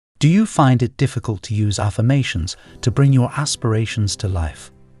Do you find it difficult to use affirmations to bring your aspirations to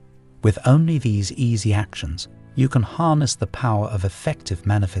life? With only these easy actions, you can harness the power of effective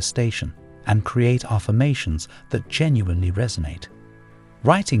manifestation and create affirmations that genuinely resonate.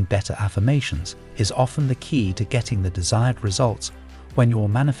 Writing better affirmations is often the key to getting the desired results when your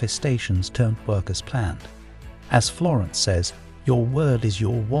manifestations don't work as planned. As Florence says, your word is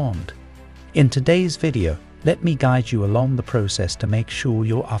your wand. In today's video, let me guide you along the process to make sure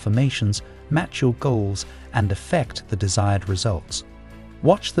your affirmations match your goals and affect the desired results.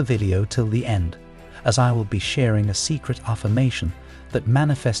 Watch the video till the end, as I will be sharing a secret affirmation that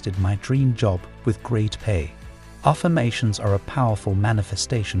manifested my dream job with great pay. Affirmations are a powerful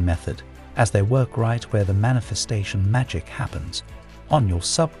manifestation method, as they work right where the manifestation magic happens, on your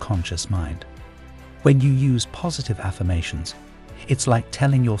subconscious mind. When you use positive affirmations, it's like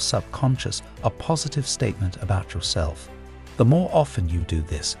telling your subconscious a positive statement about yourself. The more often you do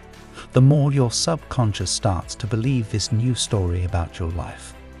this, the more your subconscious starts to believe this new story about your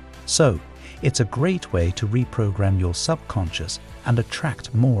life. So, it's a great way to reprogram your subconscious and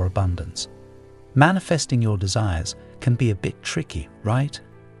attract more abundance. Manifesting your desires can be a bit tricky, right?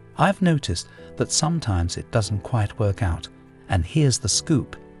 I've noticed that sometimes it doesn't quite work out, and here's the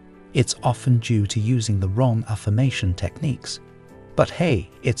scoop. It's often due to using the wrong affirmation techniques. But hey,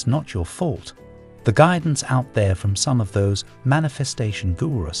 it's not your fault. The guidance out there from some of those manifestation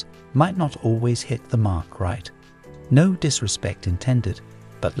gurus might not always hit the mark right. No disrespect intended,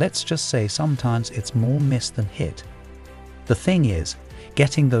 but let's just say sometimes it's more miss than hit. The thing is,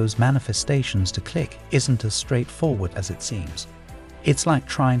 getting those manifestations to click isn't as straightforward as it seems. It's like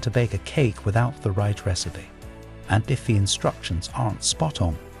trying to bake a cake without the right recipe. And if the instructions aren't spot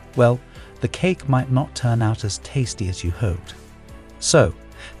on, well, the cake might not turn out as tasty as you hoped. So,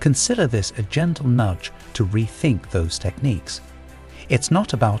 consider this a gentle nudge to rethink those techniques. It's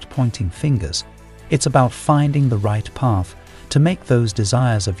not about pointing fingers, it's about finding the right path to make those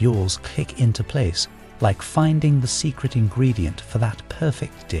desires of yours click into place, like finding the secret ingredient for that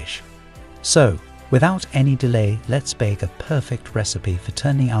perfect dish. So, without any delay, let's bake a perfect recipe for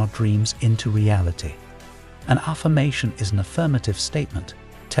turning our dreams into reality. An affirmation is an affirmative statement,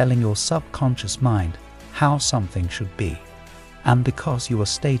 telling your subconscious mind how something should be. And because you are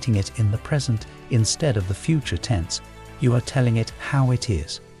stating it in the present instead of the future tense, you are telling it how it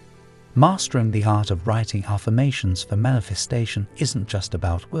is. Mastering the art of writing affirmations for manifestation isn't just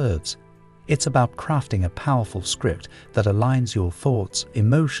about words. It's about crafting a powerful script that aligns your thoughts,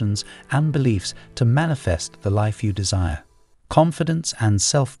 emotions, and beliefs to manifest the life you desire. Confidence and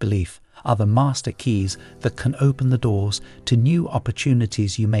self-belief are the master keys that can open the doors to new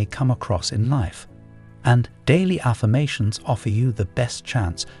opportunities you may come across in life. And daily affirmations offer you the best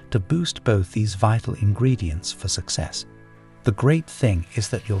chance to boost both these vital ingredients for success. The great thing is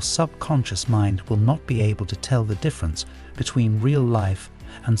that your subconscious mind will not be able to tell the difference between real life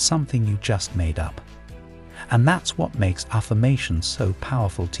and something you just made up. And that's what makes affirmations so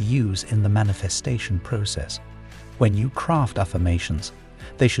powerful to use in the manifestation process. When you craft affirmations,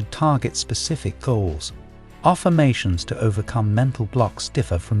 they should target specific goals. Affirmations to overcome mental blocks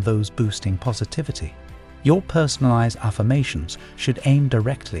differ from those boosting positivity. Your personalized affirmations should aim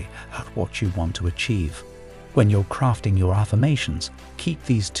directly at what you want to achieve. When you're crafting your affirmations, keep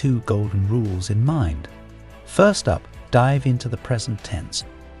these two golden rules in mind. First up, dive into the present tense.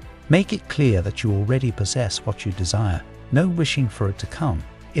 Make it clear that you already possess what you desire. No wishing for it to come,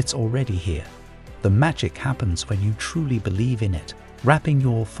 it's already here. The magic happens when you truly believe in it, wrapping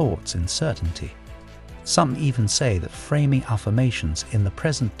your thoughts in certainty. Some even say that framing affirmations in the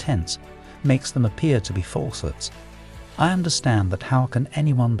present tense makes them appear to be falsehoods. I understand that how can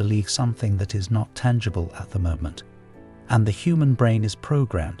anyone believe something that is not tangible at the moment? And the human brain is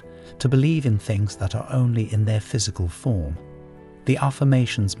programmed to believe in things that are only in their physical form. The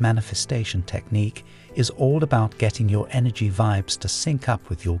affirmations manifestation technique is all about getting your energy vibes to sync up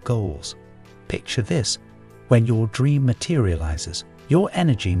with your goals. Picture this: when your dream materializes, your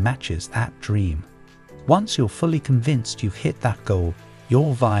energy matches that dream. Once you're fully convinced you've hit that goal,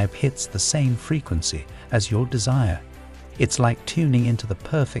 your vibe hits the same frequency as your desire. It's like tuning into the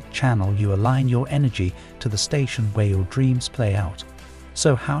perfect channel. You align your energy to the station where your dreams play out.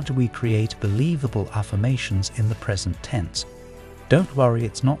 So how do we create believable affirmations in the present tense? Don't worry,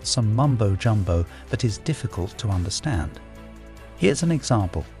 it's not some mumbo-jumbo that is difficult to understand. Here's an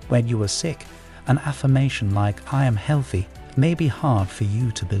example. When you are sick, an affirmation like "I am healthy" may be hard for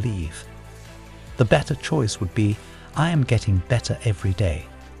you to believe. The better choice would be "I am getting better every day."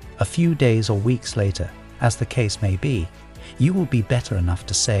 A few days or weeks later, as the case may be, you will be better enough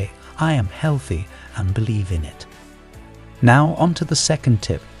to say "I am healthy" and believe in it. Now on to the second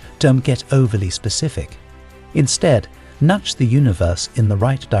tip Don't get overly specific. Instead, nudge the universe in the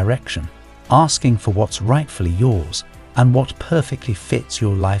right direction, asking for what's rightfully yours and what perfectly fits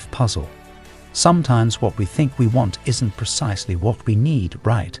your life puzzle. Sometimes what we think we want isn't precisely what we need,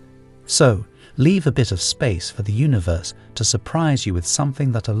 right? So, leave a bit of space for the universe to surprise you with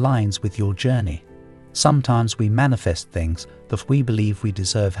something that aligns with your journey. Sometimes we manifest things that we believe we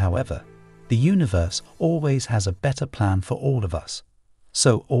deserve, however. The universe always has a better plan for all of us.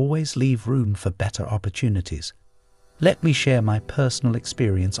 So always leave room for better opportunities. Let me share my personal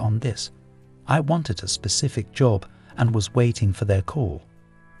experience on this. I wanted a specific job and was waiting for their call.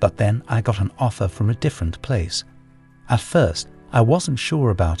 But then I got an offer from a different place. At first, I wasn't sure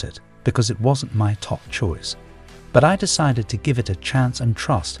about it because it wasn't my top choice. But I decided to give it a chance and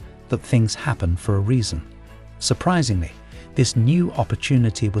trust that things happen for a reason. Surprisingly, this new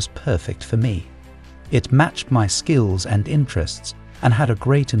opportunity was perfect for me. It matched my skills and interests and had a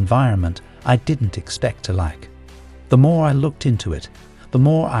great environment I didn't expect to like. The more I looked into it, the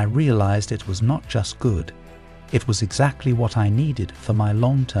more I realized it was not just good. It was exactly what I needed for my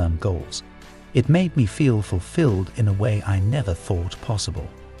long-term goals. It made me feel fulfilled in a way I never thought possible.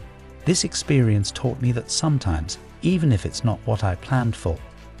 This experience taught me that sometimes, even if it's not what I planned for,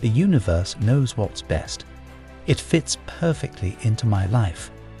 the universe knows what's best. It fits perfectly into my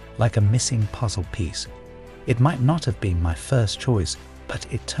life, like a missing puzzle piece. It might not have been my first choice,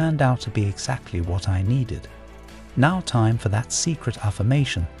 but it turned out to be exactly what I needed. Now time for that secret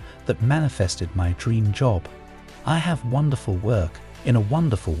affirmation that manifested my dream job. I have wonderful work in a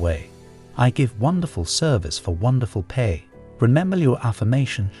wonderful way. I give wonderful service for wonderful pay. Remember, your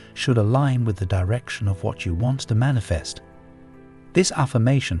affirmation should align with the direction of what you want to manifest. This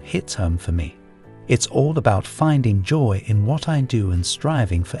affirmation hits home for me. It's all about finding joy in what I do and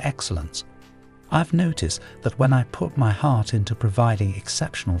striving for excellence. I've noticed that when I put my heart into providing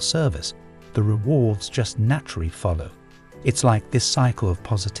exceptional service, the rewards just naturally follow. It's like this cycle of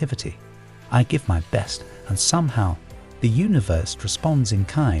positivity. I give my best and somehow the universe responds in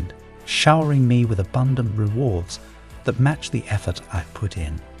kind, showering me with abundant rewards that match the effort I put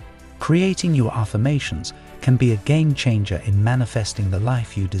in. Creating your affirmations can be a game changer in manifesting the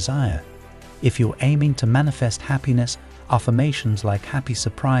life you desire. If you're aiming to manifest happiness, affirmations like happy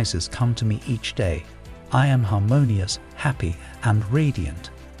surprises come to me each day. I am harmonious, happy, and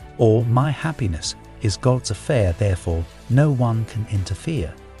radiant. Or my happiness is God's affair, therefore no one can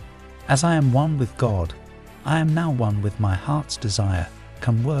interfere. As I am one with God, I am now one with my heart's desire,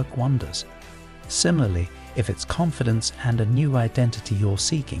 can work wonders. Similarly, if it's confidence and a new identity you're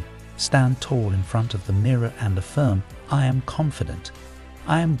seeking, stand tall in front of the mirror and affirm, I am confident.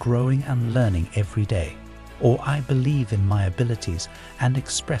 I am growing and learning every day. Or I believe in my abilities and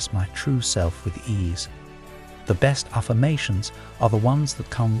express my true self with ease. The best affirmations are the ones that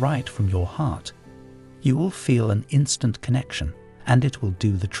come right from your heart. You will feel an instant connection, and it will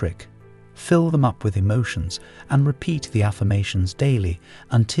do the trick. Fill them up with emotions and repeat the affirmations daily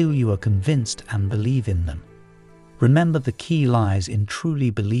until you are convinced and believe in them. Remember, the key lies in truly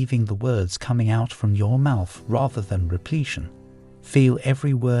believing the words coming out from your mouth rather than repletion. Feel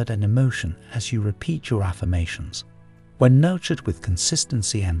every word and emotion as you repeat your affirmations. When nurtured with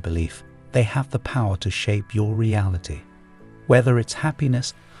consistency and belief, they have the power to shape your reality. Whether it's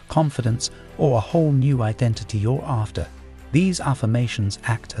happiness, confidence, or a whole new identity you're after, these affirmations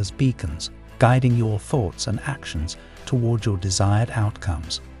act as beacons, guiding your thoughts and actions toward your desired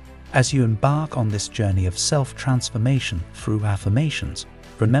outcomes. As you embark on this journey of self-transformation through affirmations,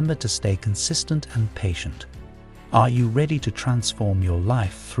 remember to stay consistent and patient. Are you ready to transform your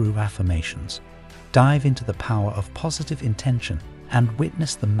life through affirmations? Dive into the power of positive intention and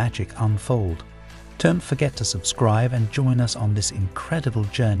witness the magic unfold. Don't forget to subscribe and join us on this incredible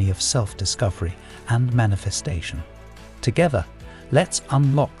journey of self-discovery and manifestation. Together, let's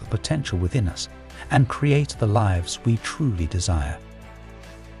unlock the potential within us and create the lives we truly desire.